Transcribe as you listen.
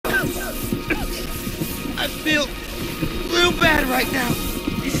feel real bad right now.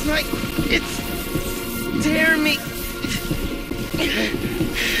 It's like it's tearing me.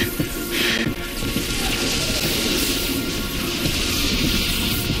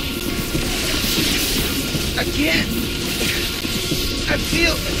 Again. I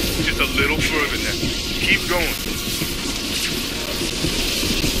feel... Just a little further now. Keep going.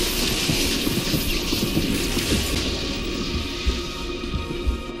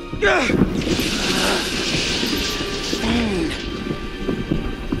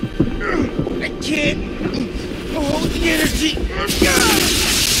 I can't hold the energy.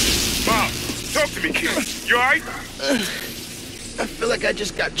 Mom, talk to me, kid. You alright? I feel like I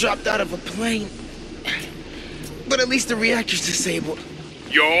just got dropped out of a plane. But at least the reactor's disabled.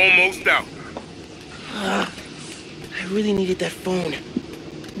 You're almost out. I really needed that phone.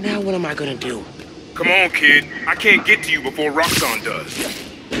 Now what am I gonna do? Come on, kid. I can't get to you before Roxxon does.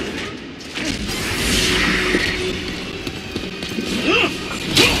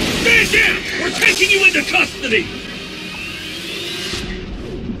 Stand down! We're taking you into custody!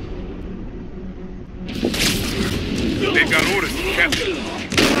 They've got orders from Captain.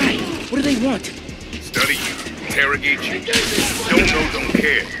 Why? What do they want? Study you, interrogate you. Don't know, don't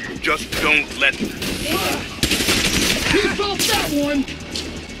care. Just don't let them. Keep off that one!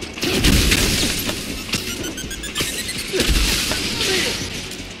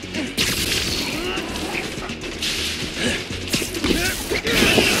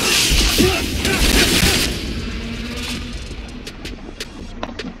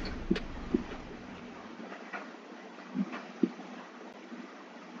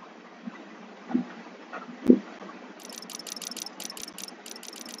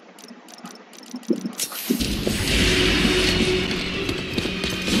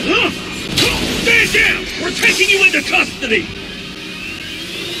 Stand down! We're taking you into custody!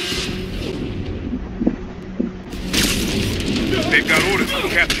 They've got orders from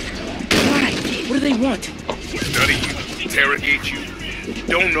Captain. Why? What do they want? Study you, interrogate you.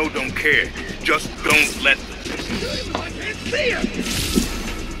 Don't know, don't care. Just don't let them.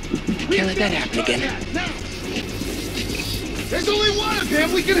 Can't let that happen again. There's only one of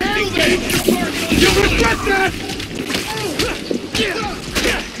him! We can handle this! You'll regret that!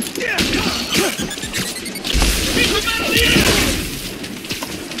 Keep him out of the air!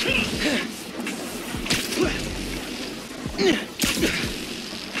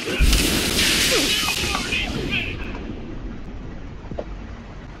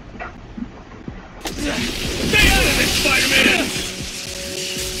 Stay out of this, Spider-Man!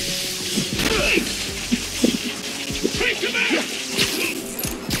 Take him out!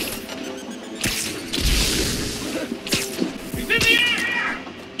 He's in the air!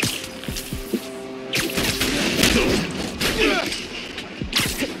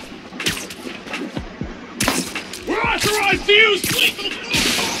 We're authorized to use lethal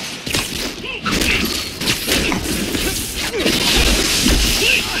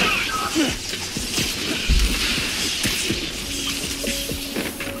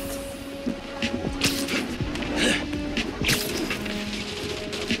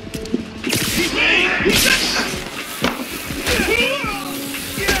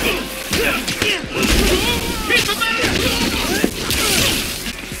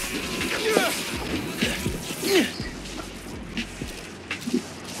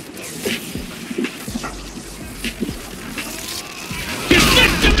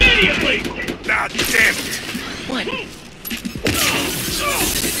Ah, damn it! What?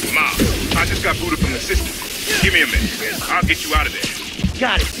 Mom, I just got booted from the system. Give me a minute. I'll get you out of there.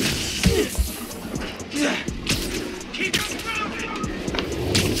 Got it. Keep him moving!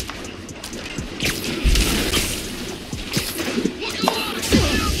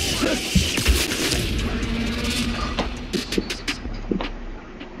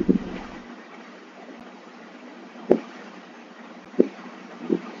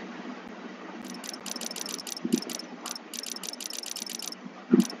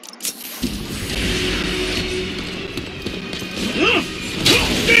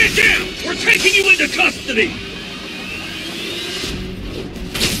 Stand down! We're taking you into custody!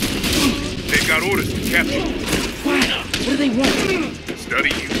 They've got orders from Captain. Why? What do they want? Study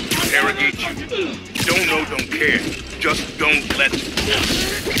you, interrogate you. Don't know, don't care. Just don't let them.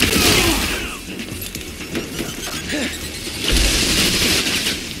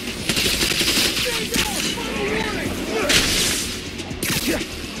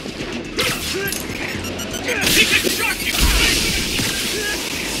 He can shock you!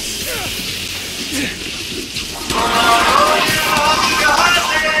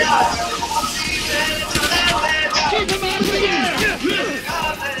 Keep him out of the air!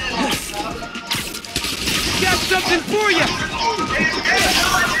 something for you!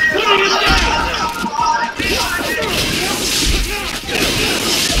 Putting him down!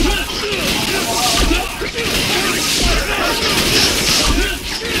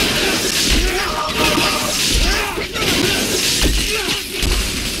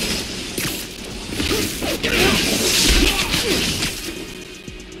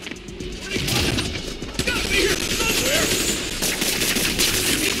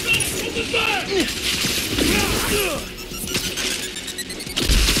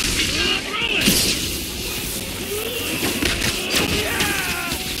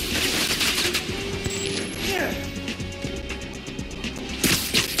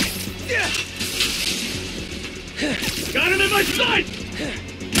 Got him in my sight!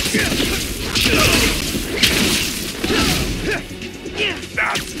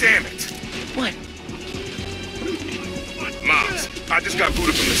 Ah, damn it! What? Miles, I just got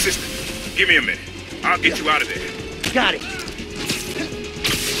booted from the system. Give me a minute. I'll get you out of there. Got it.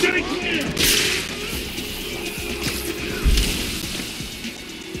 Getting clear!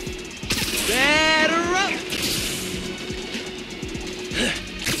 Batter up!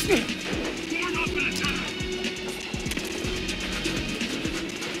 Form up and attack!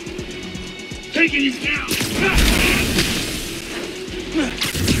 Taking you down!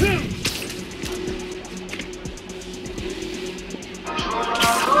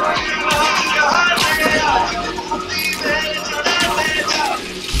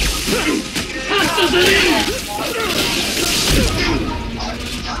 Hostiles in here!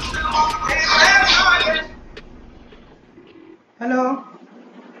 Hello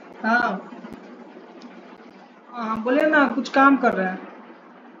हाँ हाँ बोले ना कुछ काम कर रहे हैं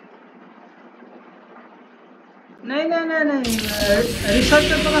नहीं रिसर्च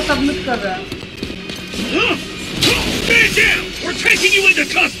पेपर का सबमिट कर रहे हैं Stand down! We're taking you into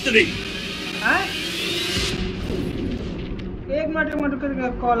custody! हाँ? एक मिनट करके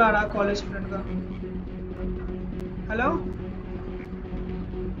कॉल आ रहा है कॉलेज स्टूडेंट का हेलो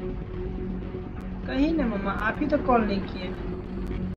कहीं नहीं मम्मा आप ही तो कॉल नहीं किए